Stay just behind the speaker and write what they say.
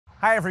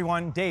Hi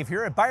everyone, Dave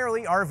here at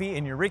Byerly RV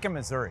in Eureka,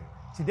 Missouri.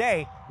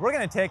 Today, we're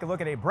going to take a look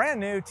at a brand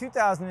new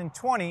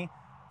 2020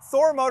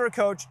 Thor motor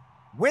coach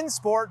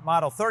Windsport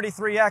model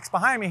 33X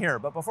behind me here.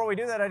 But before we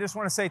do that, I just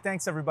want to say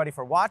thanks everybody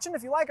for watching.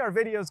 If you like our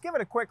videos, give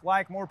it a quick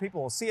like. More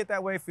people will see it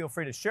that way. Feel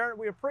free to share it.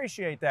 We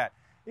appreciate that.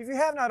 If you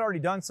have not already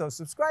done so,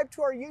 subscribe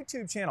to our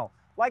YouTube channel,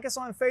 like us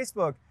on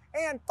Facebook,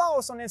 and follow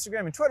us on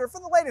Instagram and Twitter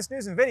for the latest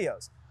news and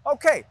videos.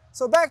 Okay,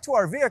 so back to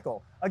our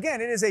vehicle.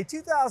 Again, it is a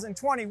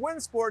 2020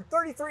 Windsport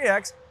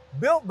 33X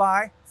built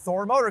by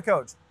Thor Motor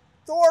Coach.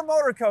 Thor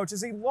Motor Coach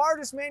is the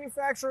largest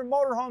manufacturer of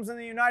motorhomes in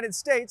the United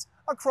States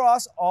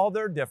across all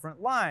their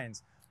different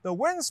lines. The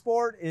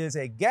Windsport is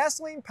a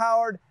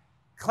gasoline-powered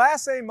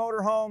Class A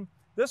motorhome.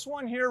 This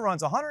one here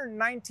runs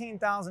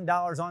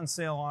 $119,000 on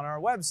sale on our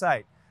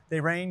website.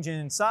 They range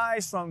in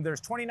size from there's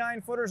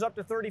 29 footers up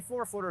to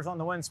 34 footers on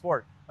the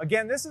Windsport.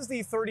 Again, this is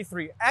the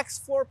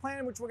 33X floor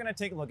plan, which we're going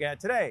to take a look at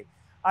today.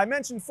 I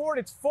mentioned Ford,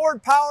 it's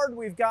Ford powered.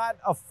 We've got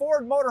a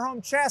Ford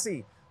motorhome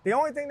chassis. The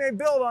only thing they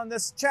build on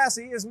this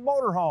chassis is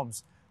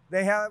motorhomes.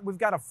 We've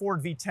got a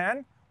Ford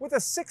V10 with a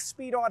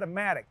 6-speed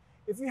automatic.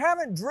 If you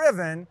haven't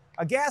driven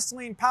a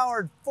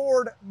gasoline-powered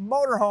Ford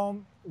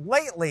motorhome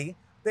lately,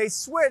 they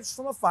switched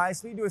from a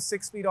 5-speed to a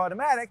 6-speed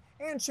automatic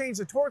and changed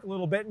the torque a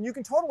little bit, and you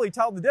can totally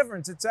tell the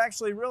difference. It's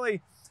actually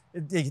really,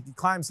 it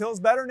climbs hills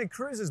better and it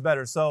cruises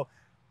better. So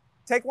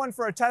take one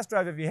for a test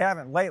drive if you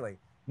haven't lately.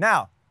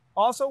 Now,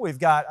 also we've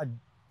got a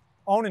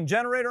Onan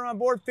generator on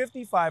board,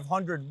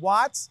 5,500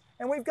 watts.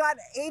 And we've got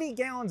 80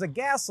 gallons of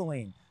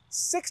gasoline,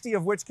 60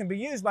 of which can be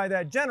used by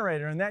that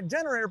generator. And that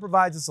generator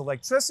provides us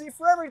electricity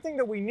for everything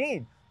that we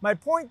need. My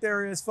point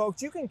there is,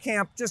 folks, you can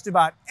camp just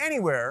about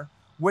anywhere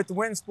with the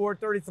Windsport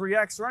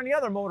 33X or any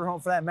other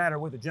motorhome for that matter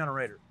with a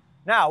generator.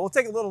 Now, we'll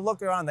take a little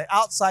look around the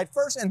outside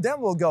first, and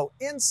then we'll go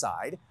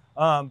inside.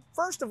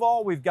 First of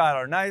all, we've got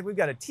a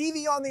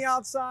TV on the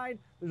outside.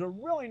 There's a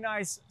really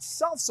nice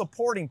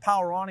self-supporting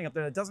power awning up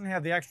there that doesn't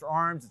have the extra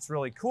arms. It's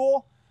really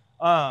cool.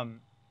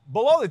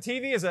 Below the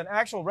TV is an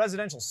actual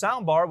residential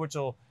sound bar,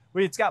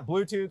 it's got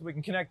Bluetooth. We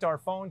can connect our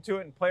phone to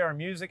it and play our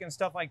music and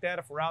stuff like that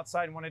if we're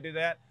outside and want to do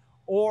that.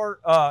 Or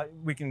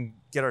we can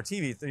get our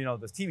TV, the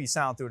TV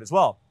sound through it as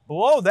well.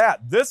 Below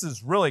that, this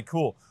is really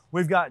cool.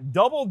 We've got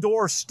double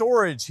door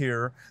storage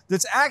here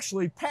that's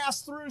actually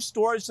pass-through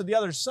storage to the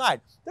other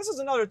side. This is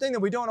another thing that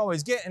we don't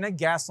always get in a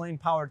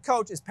gasoline-powered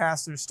coach is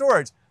pass-through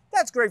storage.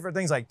 That's great for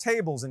things like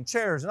tables and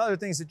chairs and other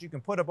things that you can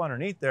put up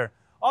underneath there.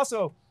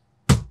 Also,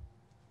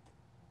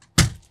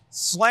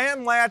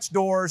 slam latch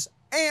doors,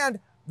 and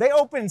they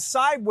open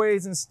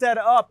sideways instead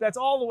of up. That's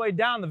all the way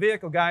down the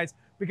vehicle, guys,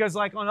 because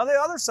like on the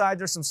other side,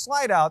 there's some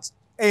slide outs.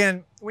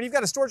 And when you've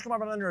got a storage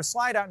compartment under a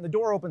slide out and the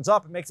door opens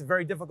up, it makes it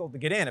very difficult to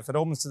get in. If it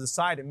opens to the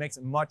side, it makes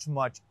it much,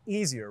 much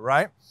easier,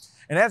 right?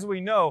 And as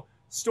we know,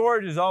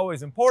 storage is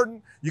always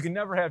important. You can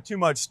never have too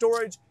much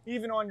storage.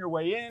 Even on your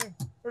way in,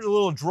 there's a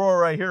little drawer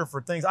right here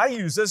for things. I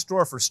use this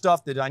drawer for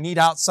stuff that I need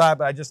outside,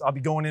 but I'll be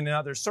going in and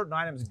out. There's certain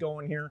items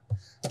going here.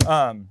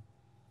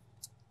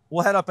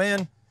 We'll head up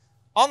in.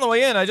 On the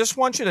way in, I just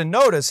want you to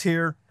notice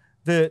here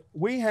that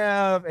we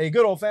have a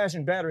good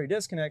old-fashioned battery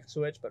disconnect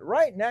switch, but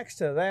right next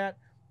to that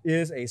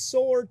is a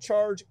solar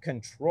charge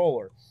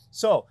controller.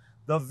 So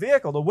the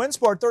vehicle, the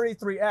Windsport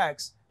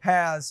 33X,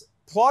 has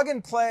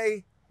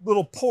plug-and-play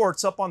little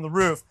ports up on the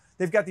roof.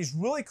 They've got these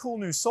really cool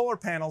new solar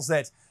panels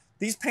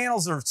these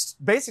panels are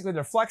basically,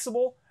 they're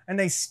flexible and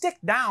they stick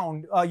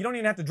down. You don't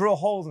even have to drill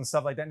holes and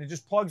stuff like that, and it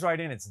just plugs right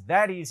in. It's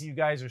that easy, you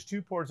guys. There's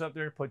 2 ports up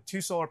there, put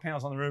 2 solar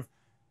panels on the roof.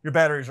 Your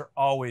batteries are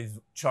always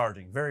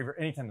charging, very,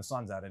 anytime the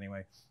sun's out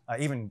anyway.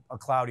 Even a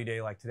cloudy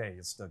day like today,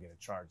 you'll still get it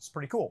charged. It's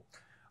pretty cool.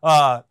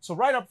 So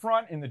right up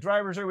front in the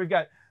driver's area, we've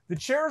got the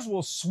chairs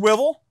will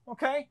swivel,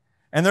 okay?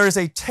 And there is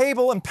a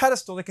table and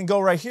pedestal that can go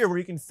right here where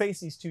you can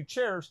face these 2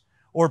 chairs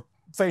or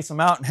face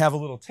them out and have a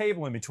little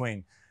table in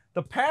between.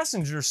 The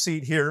passenger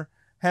seat here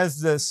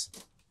has this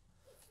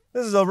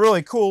is a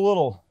really cool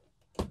little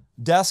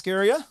desk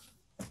area,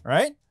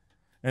 right?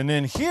 And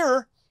then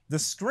here, the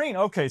screen,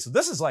 okay, so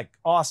this is like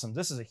awesome.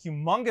 This is a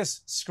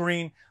humongous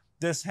screen.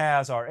 This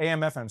has our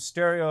AM/FM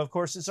stereo, of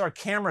course. It's our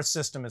camera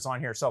system is on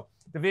here. So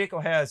the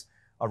vehicle has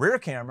a rear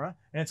camera,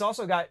 and it's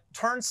also got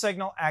turn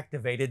signal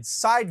activated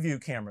side view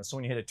camera. So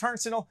when you hit a turn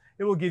signal,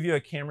 it will give you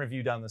a camera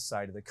view down the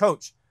side of the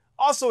coach.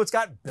 Also, it's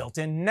got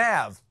built-in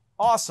nav.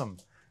 Awesome.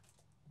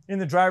 In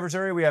the driver's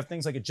area, we have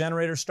things like a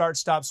generator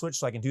start-stop switch,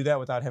 so I can do that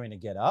without having to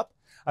get up.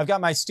 I've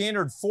got my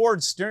standard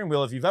Ford steering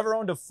wheel. If you've ever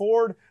owned a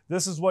Ford,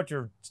 this is what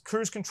your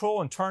cruise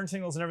control and turn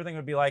signals and everything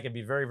would be like. It'd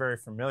be very, very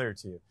familiar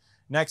to you.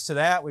 Next to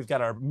that, we've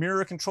got our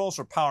mirror controls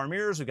for power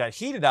mirrors. We've got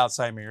heated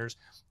outside mirrors,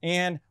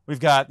 and we've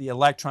got the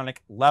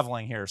electronic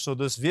leveling here. So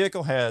this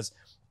vehicle has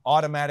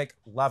automatic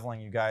leveling,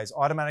 you guys.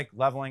 Automatic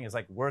leveling is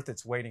like worth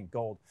its weight in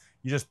gold.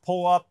 You just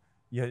pull up,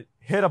 you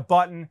hit a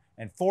button,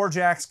 and 4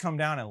 jacks come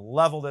down and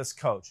level this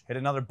coach. Hit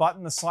another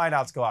button, the slide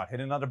outs go out. Hit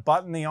another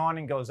button, the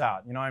awning goes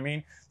out. You know what I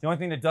mean? The only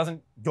thing that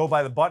doesn't go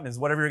by the button is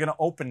whatever you're gonna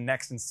open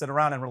next and sit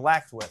around and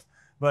relax with.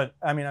 But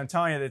I mean, I'm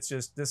telling you, this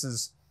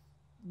is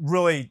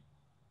really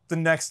the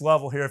next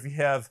level here. If you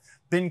have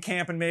been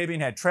camping maybe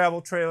and had travel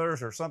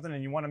trailers or something,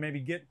 and you want to maybe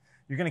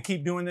you're going to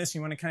keep doing this,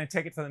 you want to kind of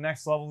take it to the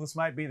next level, this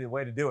might be the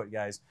way to do it,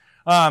 guys.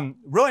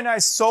 Really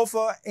nice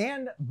sofa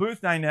and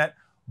booth dinette.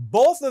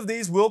 Both of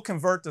these will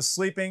convert to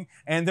sleeping,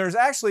 and there's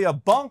actually a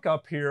bunk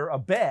up here, a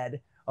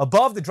bed,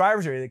 above the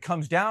driver's area that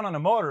comes down on a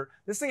motor.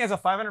 This thing has a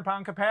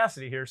 500-pound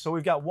capacity here, so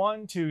we've got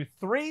 1, 2,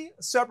 3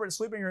 separate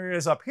sleeping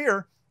areas up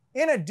here,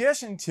 in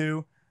addition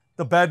to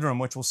the bedroom,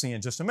 which we'll see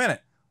in just a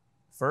minute.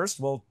 First,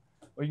 well,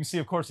 you can see,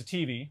 of course, the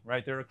TV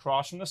right there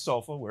across from the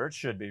sofa, where it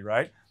should be,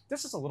 right?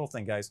 This is a little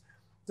thing, guys.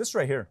 This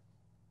right here,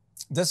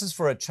 this is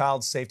for a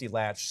child safety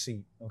latch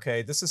seat,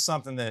 okay? This is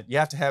something that you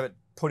have to have it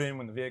put in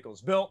when the vehicle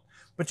is built,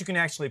 but you can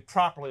actually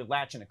properly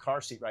latch in a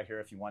car seat right here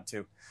if you want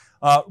to.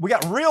 We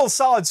got real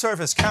solid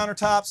surface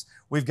countertops.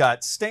 We've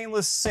got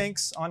stainless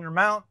sinks on your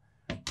mount.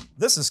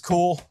 This is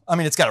cool. I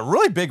mean, it's got a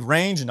really big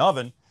range and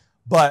oven,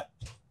 but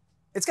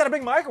it's got a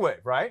big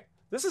microwave, right?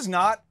 This is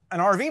not an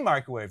RV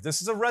microwave.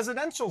 This is a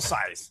residential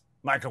size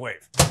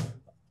microwave.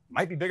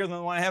 Might be bigger than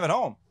the one I have at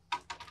home.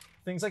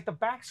 Things like the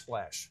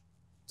backsplash.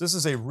 This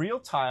is a real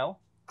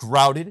tile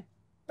grouted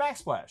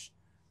backsplash.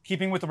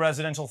 Keeping with the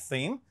residential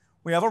theme,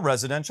 we have a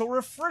residential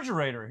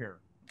refrigerator here.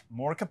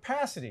 More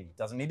capacity,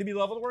 doesn't need to be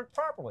leveled to work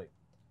properly.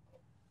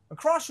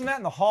 Across from that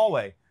in the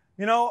hallway,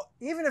 you know,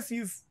 even if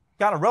you've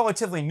got a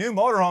relatively new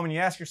motorhome and you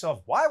ask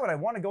yourself, why would I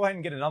want to go ahead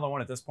and get another one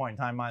at this point in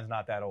time? Mine's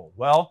not that old.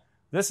 Well,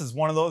 this is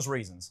one of those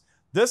reasons.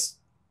 This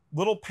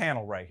little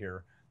panel right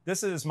here,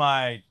 this is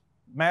my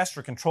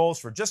master controls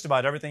for just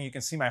about everything. You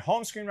can see my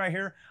home screen right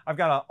here. I've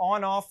got an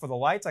on-off for the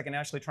lights. I can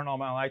actually turn all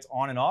my lights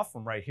on and off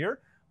from right here.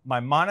 My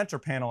monitor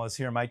panel is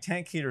here. My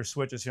tank heater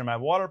switch is here. My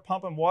water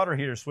pump and water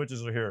heater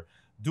switches are here.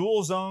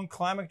 Dual zone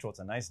climate control. It's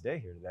a nice day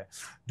here today.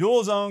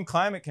 Dual zone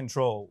climate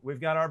control.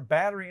 We've got our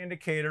battery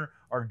indicator,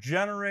 our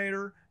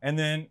generator, and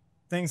then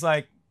things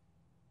like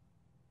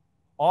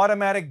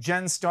automatic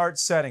gen start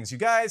settings. You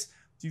guys,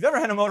 if you've ever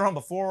had a motorhome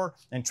before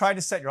and tried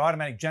to set your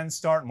automatic gen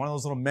start in one of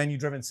those little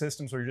menu-driven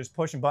systems where you're just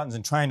pushing buttons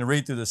and trying to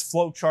read through this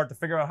flow chart to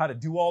figure out how to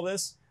do all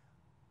this,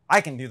 I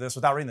can do this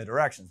without reading the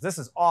directions. This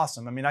is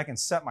awesome. I mean, I can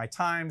set my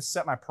times,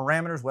 set my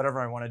parameters, whatever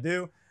I want to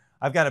do.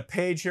 I've got a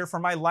page here for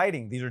my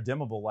lighting. These are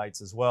dimmable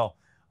lights as well.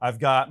 I've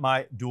got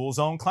my dual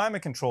zone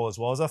climate control as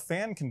well as a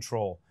fan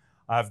control.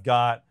 I've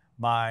got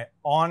my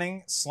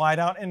awning, slide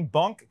out, and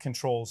bunk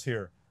controls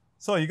here.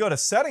 So you go to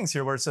settings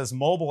here where it says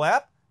mobile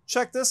app.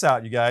 Check this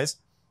out, you guys.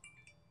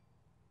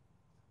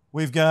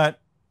 We've got,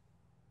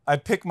 I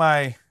pick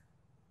my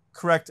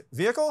correct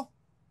vehicle.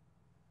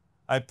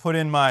 I put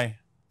in my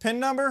PIN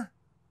number,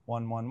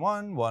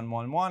 111,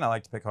 111. I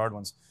like to pick hard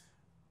ones.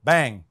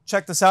 Bang.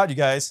 Check this out, you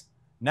guys.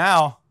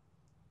 Now,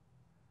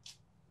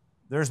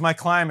 there's my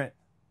climate.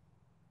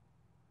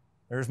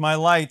 There's my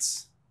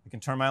lights. I can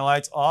turn my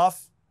lights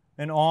off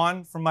and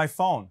on from my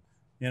phone.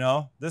 You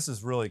know, this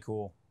is really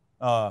cool.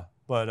 I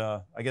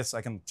guess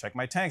I can check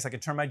my tanks. I can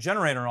turn my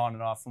generator on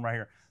and off from right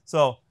here.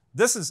 So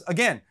this is,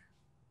 again,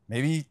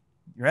 maybe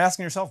you're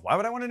asking yourself, why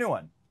would I want a new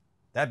one?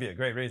 That'd be a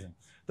great reason.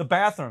 The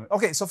bathroom.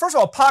 Okay, so first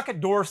of all, pocket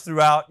doors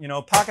throughout. You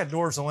know, pocket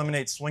doors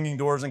eliminate swinging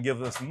doors and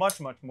give us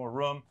much, much more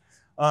room.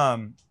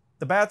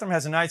 The bathroom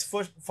has a nice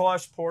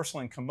flush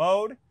porcelain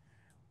commode.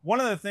 One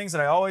of the things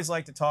that I always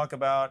like to talk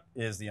about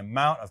is the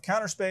amount of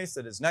counter space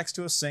that is next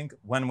to a sink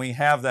when we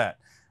have that.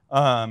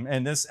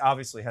 And this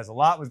obviously has a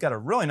lot. We've got a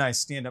really nice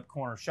stand-up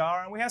corner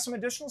shower, and we have some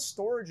additional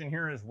storage in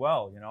here as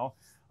well, you know.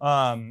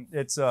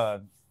 It's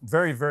a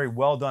very, very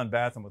well done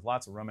bathroom with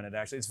lots of room in it,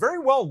 actually. It's very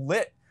well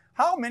lit.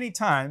 How many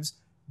times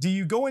do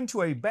you go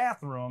into a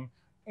bathroom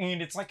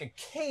and it's like a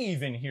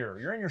cave in here?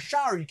 You're in your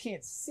shower, you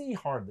can't see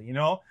hardly, you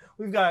know?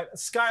 We've got a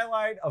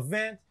skylight, a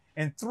vent,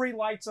 and 3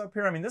 lights up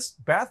here. I mean, this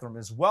bathroom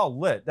is well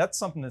lit. That's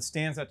something that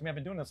stands out to me. I've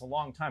been doing this a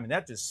long time, and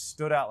that just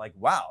stood out like,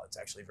 wow, it's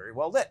actually very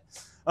well lit.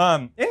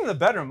 In the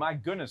bedroom, my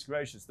goodness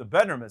gracious, the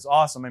bedroom is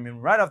awesome. I mean,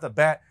 right off the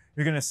bat,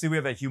 you're gonna see we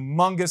have a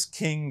humongous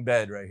king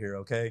bed right here,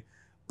 okay?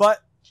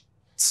 But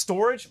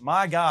storage,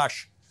 my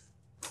gosh.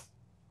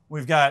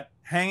 We've got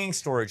hanging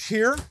storage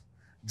here,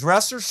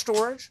 dresser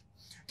storage.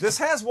 This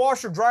has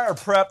washer dryer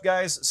prep,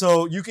 guys,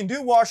 so you can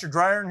do washer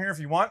dryer in here if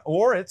you want,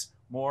 or it's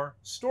more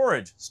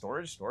storage,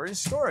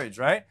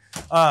 right?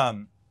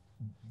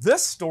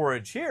 This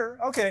storage here,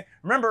 okay,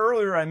 remember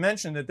earlier I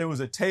mentioned that there was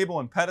a table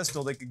and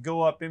pedestal that could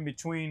go up in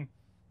between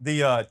the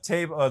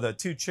the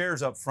 2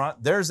 chairs up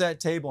front. There's that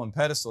table and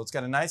pedestal. It's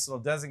got a nice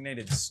little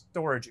designated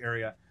storage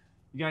area.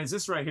 You guys,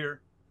 this right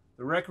here,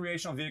 the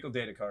recreational vehicle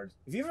data card.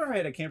 If you've ever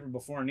had a camper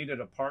before and needed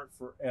a part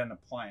for an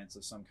appliance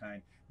of some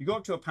kind, you go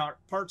up to a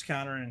parts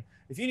counter, and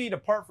if you need a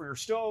part for your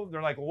stove,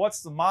 they're like, well,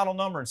 what's the model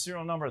number and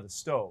serial number of the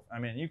stove? I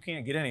mean, you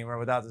can't get anywhere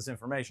without this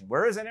information.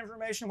 Where is that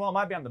information? Well, it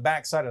might be on the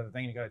back side of the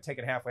thing. You got to take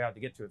it halfway out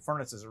to get to it.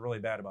 Furnaces are really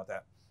bad about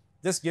that.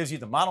 This gives you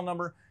the model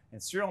number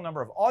and serial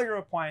number of all your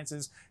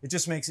appliances. It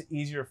just makes it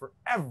easier for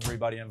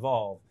everybody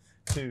involved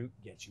to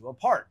get you a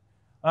part.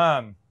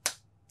 All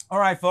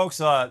right, folks.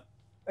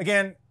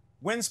 Again,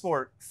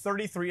 Windsport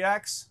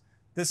 33X.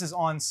 This is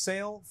on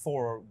sale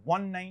for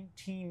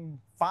 $119.5,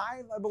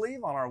 I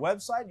believe, on our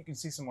website. You can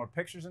see some more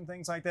pictures and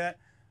things like that.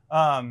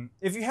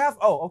 If you have,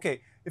 oh,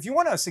 okay. If you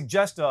want to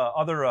suggest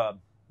other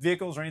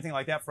vehicles or anything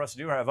like that for us to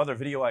do, or have other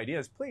video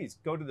ideas, please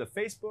go to the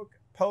Facebook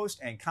post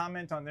and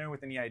comment on there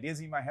with any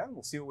ideas you might have.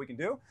 We'll see what we can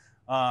do.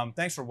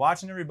 Thanks for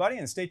watching, everybody,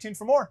 and stay tuned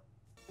for more.